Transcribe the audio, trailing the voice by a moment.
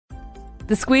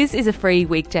The Squiz is a free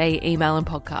weekday email and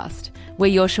podcast. We're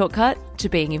your shortcut to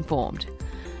being informed.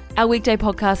 Our weekday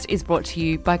podcast is brought to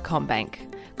you by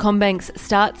CommBank. CommBank's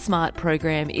Start Smart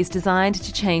program is designed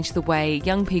to change the way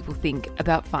young people think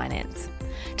about finance.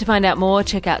 To find out more,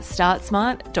 check out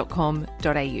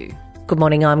startsmart.com.au. Good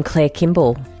morning, I'm Claire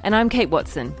Kimball. And I'm Kate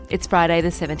Watson. It's Friday the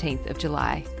 17th of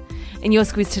July. In your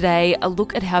Squiz today, a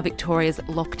look at how Victoria's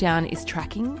lockdown is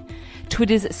tracking,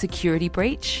 Twitter's security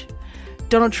breach,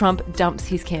 Donald Trump dumps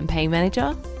his campaign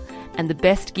manager, and the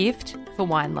best gift for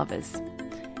wine lovers.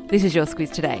 This is your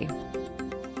Squiz today.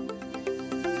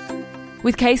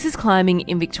 With cases climbing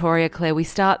in Victoria, Claire, we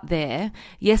start there.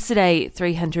 Yesterday,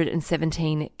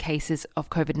 317 cases of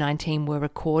COVID-19 were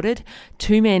recorded.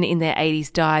 2 men in their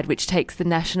 80s died, which takes the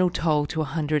national toll to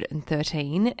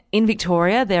 113. In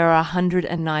Victoria, there are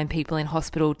 109 people in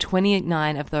hospital.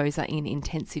 29 of those are in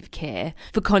intensive care.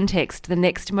 For context, the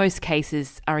next most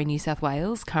cases are in New South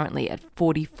Wales, currently at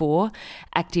 44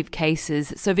 active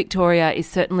cases. So Victoria is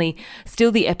certainly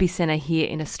still the epicentre here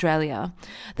in Australia.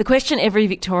 The question every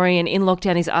Victorian in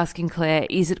lockdown is asking, Claire,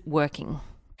 is it working?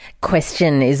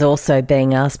 Question is also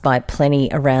being asked by plenty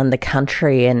around the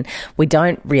country, and we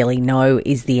don't really know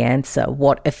is the answer.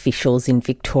 What officials in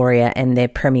Victoria and their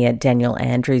Premier Daniel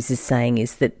Andrews is saying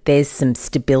is that there's some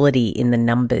stability in the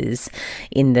numbers,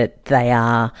 in that they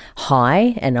are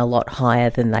high and a lot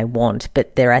higher than they want,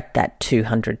 but they're at that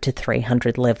 200 to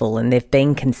 300 level, and they've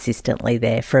been consistently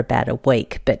there for about a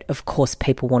week. But of course,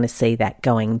 people want to see that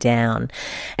going down.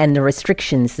 And the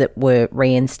restrictions that were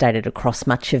reinstated across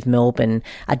much of Melbourne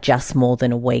are just more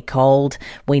than a week old.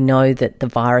 We know that the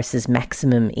virus's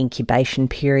maximum incubation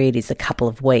period is a couple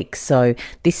of weeks. So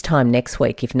this time next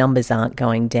week, if numbers aren't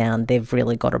going down, they've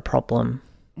really got a problem.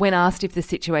 When asked if the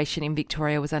situation in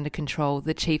Victoria was under control,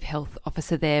 the Chief Health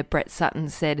Officer there, Brett Sutton,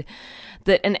 said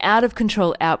that an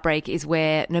out-of-control outbreak is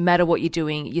where, no matter what you're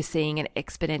doing, you're seeing an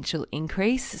exponential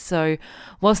increase. So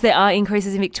whilst there are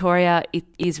increases in Victoria, it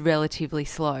is relatively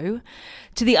slow.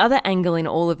 To the other angle in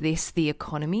all of this, the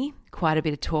economy. Quite a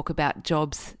bit of talk about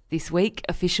jobs this week.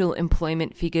 Official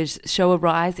employment figures show a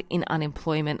rise in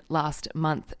unemployment last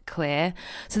month, Claire.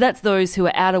 So that's those who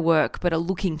are out of work but are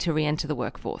looking to re-enter the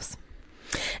workforce.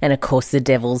 And of course, the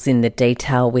devil's in the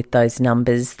detail with those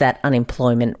numbers. That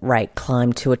unemployment rate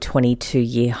climbed to a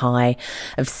 22-year high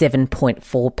of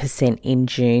 7.4% in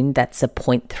June. That's a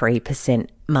 0.3%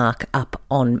 mark up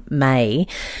on May,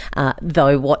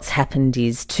 though what's happened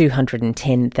is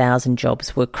 210,000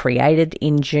 jobs were created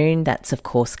in June. That's of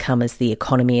course come as the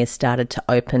economy has started to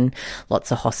open,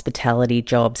 lots of hospitality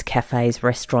jobs, cafes,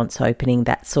 restaurants opening,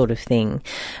 that sort of thing.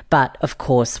 But of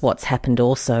course what's happened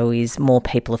also is more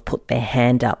people have put their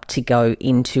hand up to go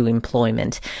into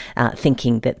employment,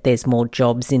 thinking that there's more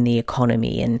jobs in the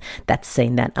economy, and that's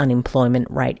seen that unemployment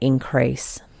rate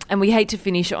increase. And we hate to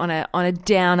finish on a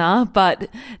downer, but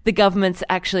the government's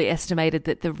actually estimated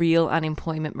that the real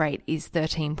unemployment rate is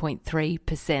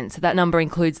 13.3%. So that number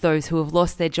includes those who have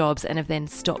lost their jobs and have then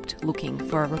stopped looking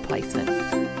for a replacement.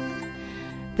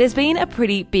 There's been a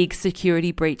pretty big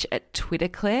security breach at Twitter,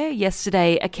 Claire.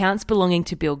 Yesterday, accounts belonging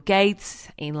to Bill Gates,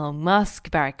 Elon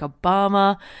Musk, Barack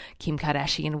Obama, Kim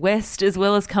Kardashian West, as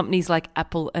well as companies like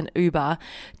Apple and Uber,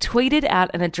 tweeted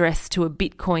out an address to a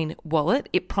Bitcoin wallet.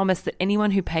 It promised that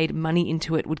anyone who paid money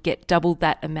into it would get double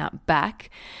that amount back.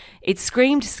 It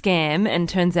screamed scam, and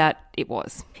turns out it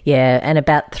was. Yeah, and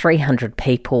about 300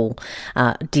 people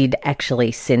did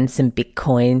actually send some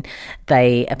Bitcoin.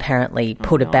 They apparently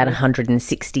put about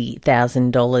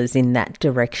 $160,000 in that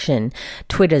direction.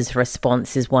 Twitter's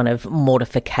response is one of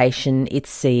mortification.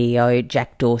 Its CEO,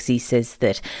 Jack Dorsey, says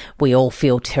that we all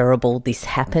feel terrible this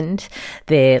happened.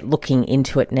 They're looking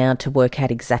into it now to work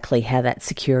out exactly how that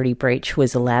security breach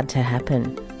was allowed to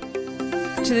happen.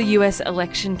 To the US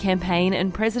election campaign,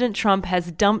 and President Trump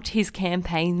has dumped his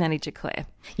campaign manager, Claire.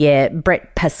 Yeah,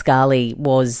 Brett Pascali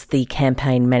was the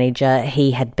campaign manager.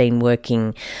 He had been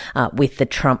working with the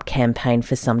Trump campaign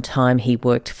for some time. He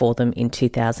worked for them in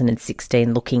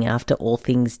 2016, looking after all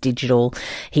things digital.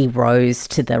 He rose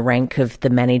to the rank of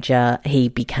the manager. He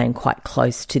became quite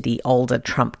close to the older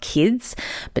Trump kids.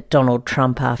 But Donald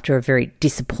Trump, after a very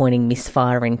disappointing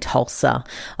misfire in Tulsa,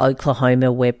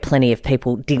 Oklahoma, where plenty of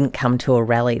people didn't come to a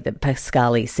rally that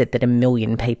Pascali said that 1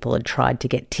 million people had tried to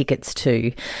get tickets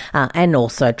to, and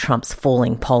also Trump's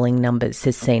falling polling numbers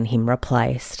has seen him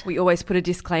replaced. We always put a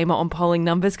disclaimer on polling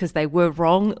numbers because they were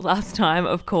wrong last time,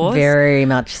 of course. Very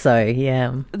much so,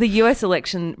 yeah. The US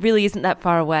election really isn't that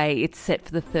far away. It's set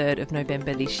for the 3rd of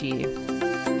November this year.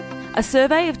 A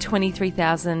survey of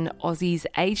 23,000 Aussies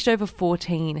aged over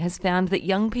 14 has found that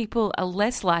young people are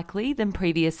less likely than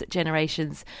previous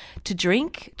generations to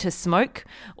drink, to smoke,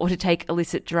 or to take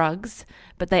illicit drugs,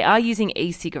 but they are using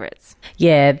e-cigarettes.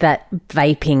 Yeah, that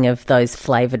vaping of those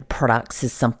flavoured products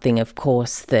is something, of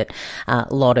course, that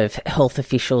a lot of health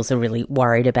officials are really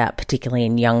worried about, particularly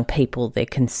in young people. They're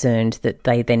concerned that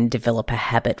they then develop a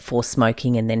habit for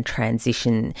smoking and then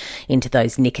transition into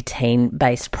those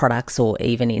nicotine-based products or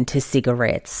even into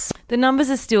cigarettes. The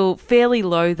numbers are still fairly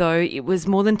low, though. It was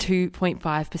more than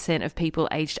 2.5% of people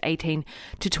aged 18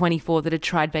 to 24 that had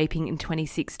tried vaping in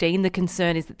 2016. The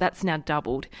concern is that that's now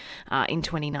doubled in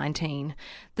 2019.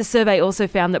 The survey also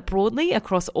found that broadly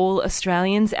across all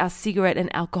Australians, our cigarette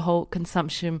and alcohol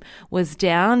consumption was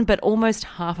down, but almost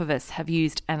half of us have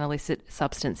used an illicit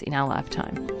substance in our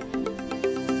lifetime.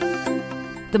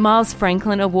 The Miles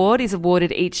Franklin Award is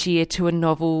awarded each year to a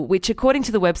novel which, according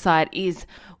to the website, is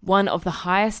one of the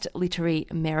highest literary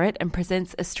merit and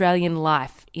presents Australian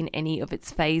life in any of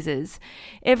its phases.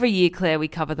 Every year, Claire, we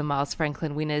cover the Miles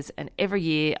Franklin winners, and every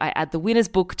year I add the winner's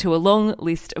book to a long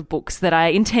list of books that I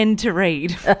intend to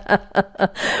read.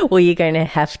 Well, you're going to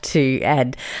have to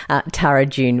add Tara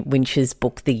June Winch's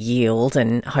book, The Yield,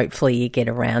 and hopefully you get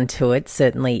around to it.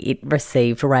 Certainly it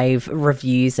received rave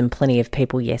reviews and plenty of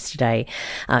people yesterday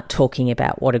talking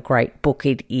about what a great book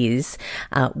it is.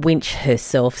 Winch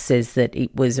herself says that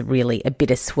it was really a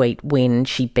bittersweet win.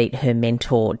 She beat her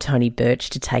mentor, Tony Birch,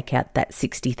 to take out that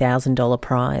 $60,000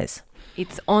 prize.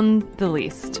 It's on the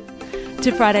list.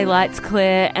 To Friday Lights,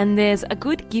 Claire, and there's a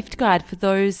good gift guide for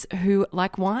those who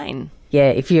like wine.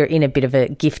 Yeah, if you're in a bit of a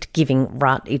gift-giving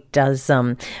rut, it does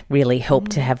really help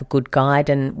to have a good guide,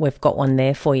 and we've got one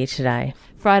there for you today.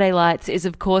 Friday Lights is,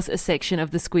 of course, a section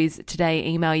of the Squiz Today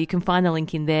email. You can find the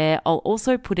link in there. I'll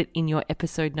also put it in your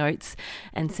episode notes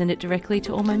and send it directly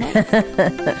to all my mates.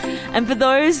 And for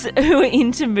those who are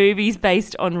into movies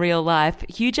based on real life,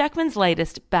 Hugh Jackman's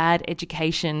latest Bad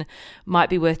Education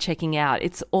might be worth checking out.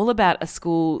 It's all about a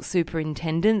school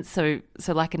superintendent, so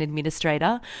like an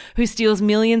administrator, who steals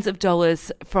millions of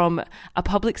dollars from a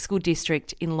public school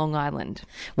district in Long Island.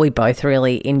 We both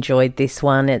really enjoyed this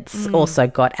one. It's also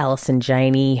got Alison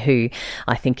Janney, who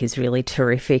I think is really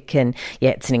terrific. And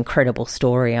yeah, it's an incredible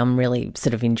story. I'm really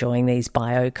sort of enjoying these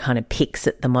bio kind of picks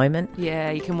at the moment.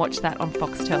 Yeah, you can watch that on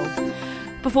Foxtel.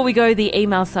 Before we go, the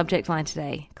email subject line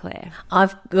today, Claire.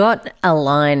 I've got a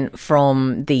line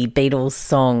from the Beatles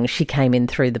song, She Came In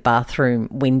Through the Bathroom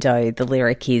Window. The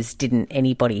lyric is, didn't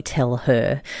anybody tell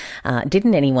her?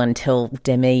 Didn't anyone tell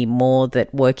Demi Moore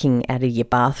that working out of your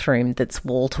bathroom that's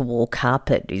wall-to-wall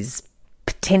carpet is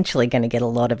potentially going to get a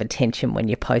lot of attention when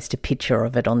you post a picture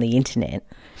of it on the internet?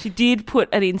 She did put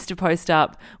an Insta post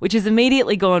up, which has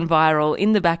immediately gone viral.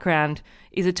 In the background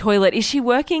is a toilet. Is she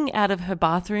working out of her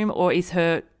bathroom, or is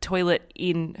her toilet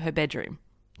in her bedroom?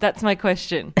 That's my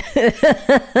question.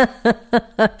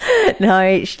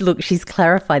 No, look, she's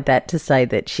clarified that to say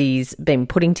that she's been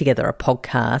putting together a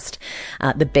podcast.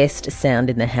 The best sound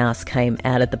in the house came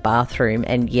out of the bathroom.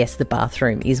 And yes, the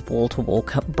bathroom is wall-to-wall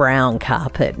brown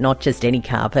carpet, not just any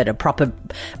carpet, a proper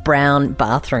brown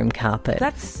bathroom carpet.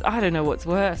 I don't know what's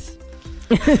worse.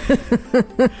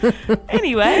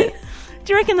 Anyway,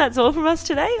 do you reckon that's all from us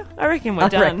today? I reckon we're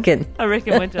done. I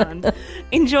reckon we're done.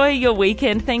 Enjoy your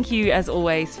weekend. Thank you, as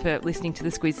always, for listening to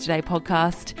the Squiz Today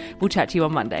podcast. We'll chat to you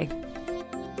on Monday.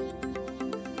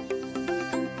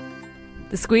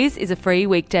 The Squiz is a free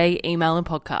weekday email and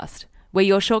podcast. We're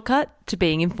your shortcut to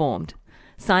being informed.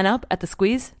 Sign up at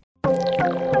thesquiz.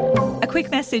 A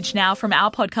quick message now from our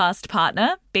podcast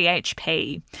partner,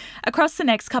 BHP. Across the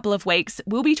next couple of weeks,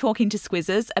 we'll be talking to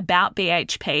Squizzers about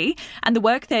BHP and the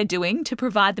work they're doing to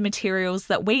provide the materials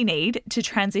that we need to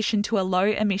transition to a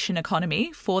low-emission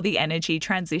economy for the energy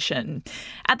transition.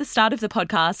 At the start of the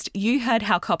podcast, you heard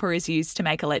how copper is used to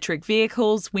make electric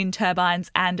vehicles, wind turbines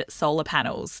and solar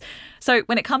panels. So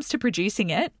when it comes to producing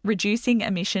it, reducing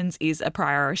emissions is a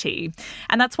priority.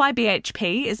 And that's why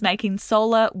BHP is making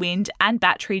solar, wind and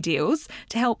battery deals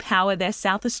to help power their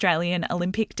South Australian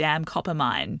Olympic Dam copper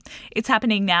mine. It's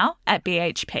happening now at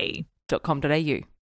bhp.com.au.